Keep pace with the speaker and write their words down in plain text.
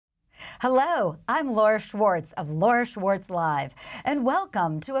Hello, I'm Laura Schwartz of Laura Schwartz Live, and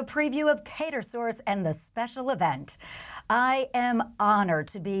welcome to a preview of catersource and the special event. I am honored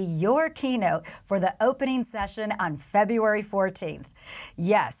to be your keynote for the opening session on February 14th.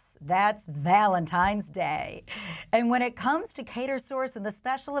 Yes, that's Valentine's Day. And when it comes to catersource and the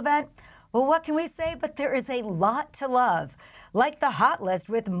special event, well, what can we say? But there is a lot to love, like the Hot List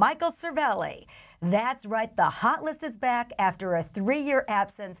with Michael Cerbelli. That's right, the Hot List is back after a 3-year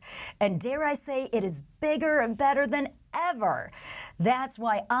absence, and dare I say, it is bigger and better than ever. That's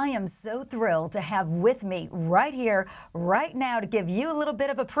why I am so thrilled to have with me right here, right now, to give you a little bit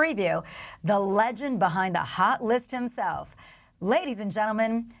of a preview, the legend behind the Hot List himself. Ladies and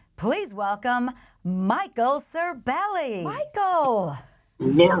gentlemen, please welcome Michael Cerbelli. Michael.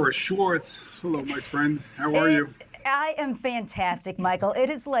 Laura Schwartz. Hello, my friend. How are you? I am fantastic, Michael.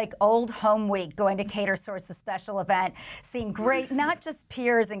 It is like old home week going to catersource, the special event, seeing great, not just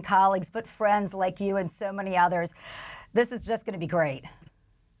peers and colleagues, but friends like you and so many others. This is just going to be great.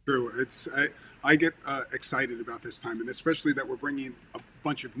 True. I get excited about this time, and especially that we're bringing a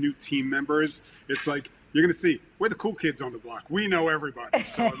bunch of new team members. It's like, you're going to see, we're the cool kids on the block. We know everybody,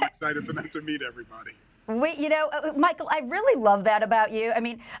 so I'm excited for them to meet everybody. Michael, I really love that about you. I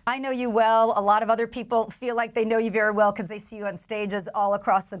mean, I know you well. A lot of other people feel like they know you very well because they see you on stages all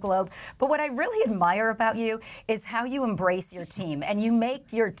across the globe. But what I really admire about you is how you embrace your team and you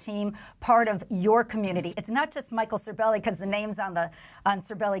make your team part of your community. It's not just Michael Cerbelli because the name's on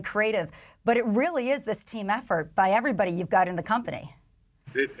Cerbelli Creative, but it really is this team effort by everybody you've got in the company.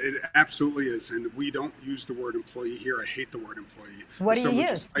 It absolutely is, and we don't use the word employee here. I hate the word employee. What do you use?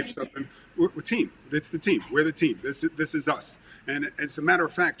 Just types up and we're team. It's the team. We're the team. This is us. And as a matter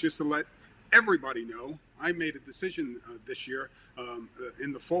of fact, just to let everybody know, I made a decision this year.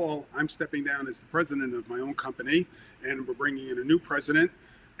 In the fall, I'm stepping down as the president of my own company, and we're bringing in a new president,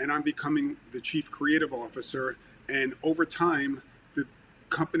 and I'm becoming the chief creative officer. And over time, the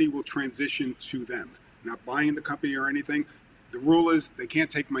company will transition to them. Not buying the company or anything. The rule is they can't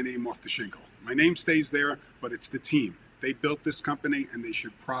take my name off the shingle. My name stays there, but it's the team. They built this company, and they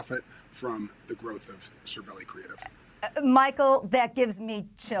should profit from the growth of Cerbelli Creative. Michael, that gives me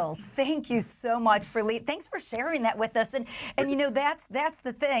chills. Thank you so much for thanks for sharing that with us. And you know, that's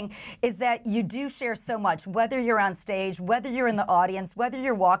the thing, is that you do share so much, whether you're on stage, whether you're in the audience, whether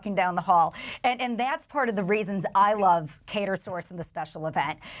you're walking down the hall. And that's part of the reasons I love catersource and the special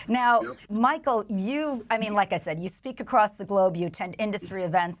event. Now, yep. Michael, like I said, you speak across the globe, you attend industry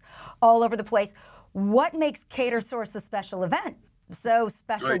events all over the place. What makes catersource the special event so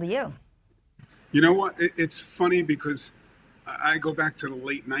special to you? You know what? It's funny because I go back to the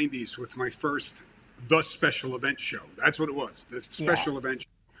late 90s with my first The Special Event Show. That's what it was, the Special Event Show.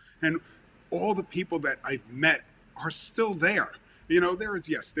 And all the people that I've met are still there. You know, there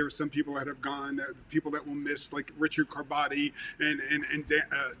are some people that have gone, people that will miss, like Richard Carbatti and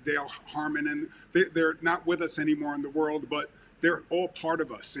Dale Harmon, and they're not with us anymore in the world, but they're all part of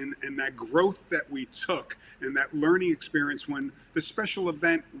us. And that growth that we took and that learning experience when the special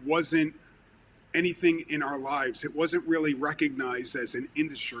event wasn't anything in our lives. It wasn't really recognized as an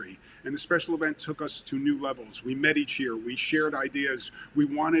industry. And the special event took us to new levels. We met each year. We shared ideas. We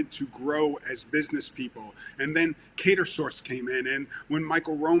wanted to grow as business people. And then catersource came in. And when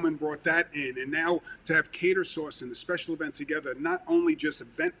Michael Roman brought that in, and now to have catersource and the special event together, not only just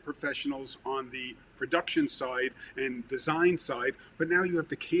event professionals on the production side and design side, but now you have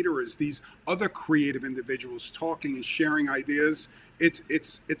the caterers, these other creative individuals talking and sharing ideas.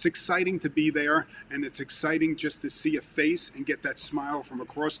 It's exciting to be there, and it's exciting just to see a face and get that smile from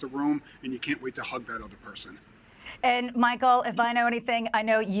across the room, and you can't wait to hug that other person. And Michael, if I know anything, I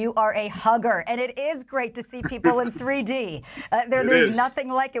know you are a hugger, and it is great to see people in 3D. There's nothing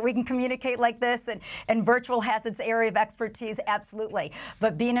like it. We can communicate like this, and virtual has its area of expertise, absolutely.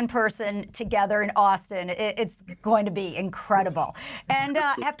 But being in person together in Austin, it's going to be incredible. And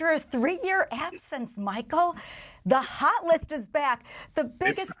after a 3-year absence, Michael, the Hot List is back. The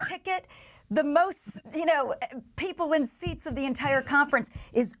biggest ticket, the most, people in seats of the entire conference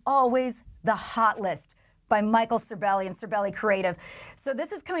is always the Hot List by Michael Cerbelli and Cerbelli Creative. So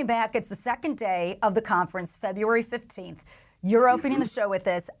this is coming back. It's the second day of the conference, February 15th. You're opening the show with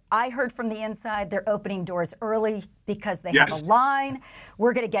this. I heard from the inside they're opening doors early because they have a line.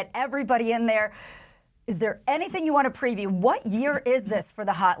 We're going to get everybody in there. Is there anything you want to preview? What year is this for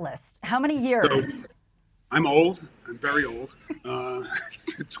the Hot List? How many years? So, I'm old. I'm very old. It's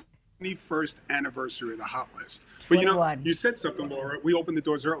the 21st anniversary of the Hot List. 21. But you said something, Laura. We open the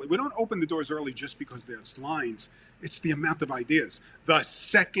doors early. We don't open the doors early just because there's lines. It's the amount of ideas. The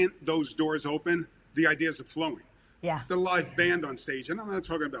second those doors open, the ideas are flowing. Yeah. the live band on stage, and I'm not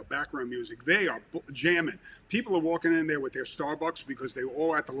talking about background music. They are jamming. People are walking in there with their Starbucks because they were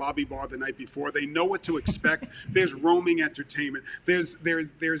all at the lobby bar the night before. They know what to expect. There's roaming entertainment. There's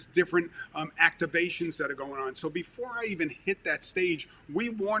different activations that are going on. So before I even hit that stage, we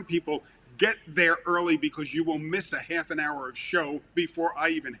warn people, get there early because you will miss a half an hour of show before I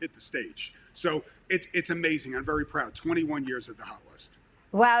even hit the stage. So it's amazing. I'm very proud. 21 years at the Hot List.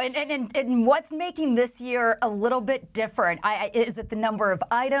 Wow, and what's making this year a little bit different? Is it the number of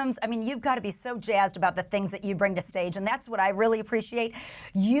items? I mean, you've got to be so jazzed about the things that you bring to stage, and that's what I really appreciate.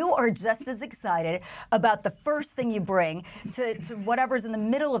 You are just as excited about the first thing you bring to whatever's in the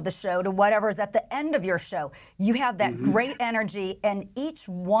middle of the show to whatever's at the end of your show. You have that great energy, and each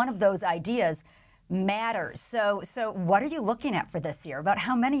one of those ideas matters. So what are you looking at for this year? About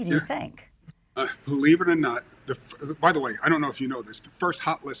how many do you think? Believe it or not, by the way, I don't know if you know this, the first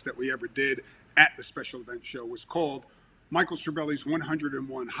Hot List that we ever did at the special event show was called Michael Cerbelli's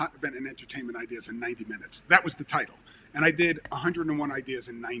 101 Hot Event and Entertainment Ideas in 90 Minutes. That was the title. And I did 101 ideas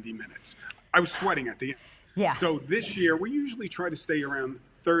in 90 minutes. I was sweating at the end. Yeah. So this year, we usually try to stay around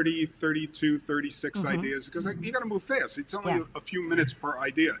 30, 32, 36 ideas because you got to move fast. It's only a few minutes per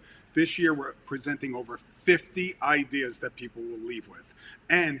idea. This year, we're presenting over 50 ideas that people will leave with.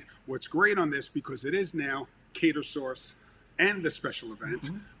 And what's great on this, because it is now CaterSource and the special event,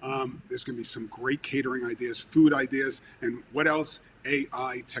 there's going to be some great catering ideas, food ideas, and what else?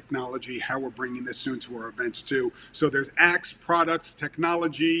 AI, technology, how we're bringing this soon to our events too. So there's acts, products,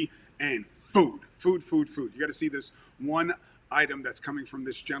 technology, and food. You got to see this one item that's coming from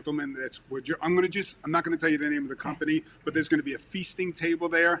this gentleman. I'm not going to tell you the name of the company, but there's going to be a feasting table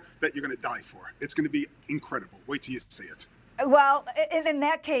there that you're going to die for. It's going to be incredible. Wait till you see it. Well, in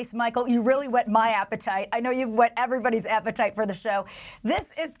that case, Michael, you really whet my appetite. I know you've whet everybody's appetite for the show. This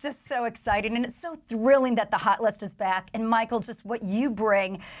is just so exciting, and it's so thrilling that the Hot List is back. And Michael, just what you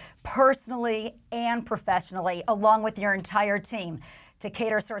bring personally and professionally, along with your entire team, to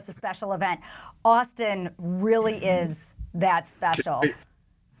CaterSource, the special event. Austin really is that special.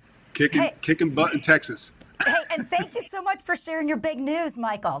 Kicking butt in Texas. Hey, and thank you so much for sharing your big news,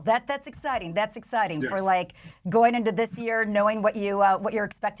 Michael. That's exciting. That's exciting for going into this year, knowing what you're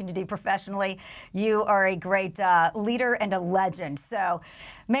expecting to do professionally. You are a great leader and a legend. So,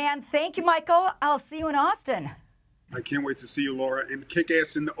 man, thank you, Michael. I'll see you in Austin. I can't wait to see you, Laura, and kick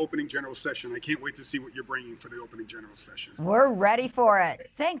ass in the opening general session. I can't wait to see what you're bringing for the opening general session. We're ready for it.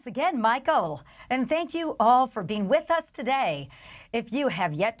 Thanks again, Michael. And thank you all for being with us today. If you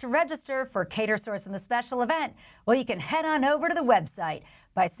have yet to register for CaterSource and the special event, well, you can head on over to the website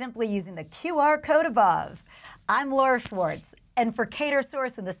by simply using the QR code above. I'm Laura Schwartz, and for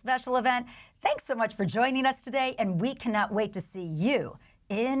CaterSource and the special event, thanks so much for joining us today, and we cannot wait to see you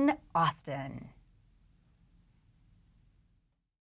in Austin.